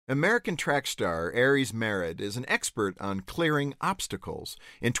American track star Aries Merritt is an expert on clearing obstacles.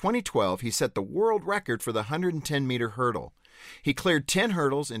 In 2012, he set the world record for the 110-meter hurdle. He cleared 10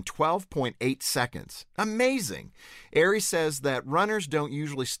 hurdles in 12.8 seconds. Amazing! Aries says that runners don't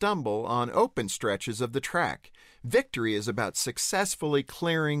usually stumble on open stretches of the track. Victory is about successfully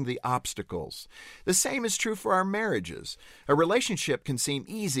clearing the obstacles. The same is true for our marriages. A relationship can seem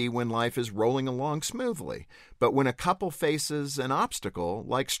easy when life is rolling along smoothly, but when a couple faces an obstacle,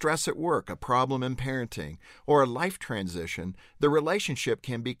 like stress at work, a problem in parenting, or a life transition, the relationship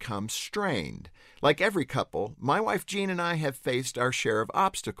can become strained. Like every couple, my wife Jean and I have faced our share of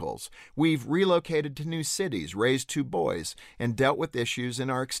obstacles. We've relocated to new cities, raised 2 boys, and dealt with issues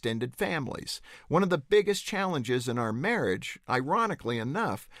in our extended families. One of the biggest challenges in our marriage, ironically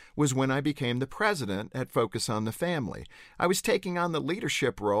enough, was when I became the president at Focus on the Family. I was taking on the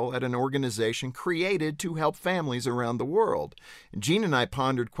leadership role at an organization created to help families around the world. Jean and I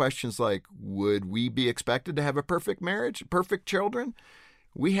pondered questions like, would we be expected to have a perfect marriage, perfect children?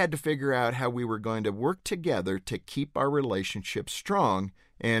 We had to figure out how we were going to work together to keep our relationship strong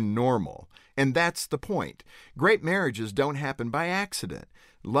and normal. And that's the point. Great marriages don't happen by accident.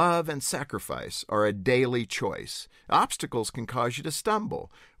 Love and sacrifice are a daily choice. Obstacles can cause you to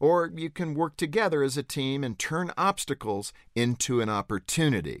stumble, or you can work together as a team and turn obstacles into an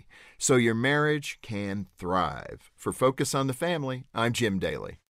opportunity so your marriage can thrive. For Focus on the Family, I'm Jim Daly.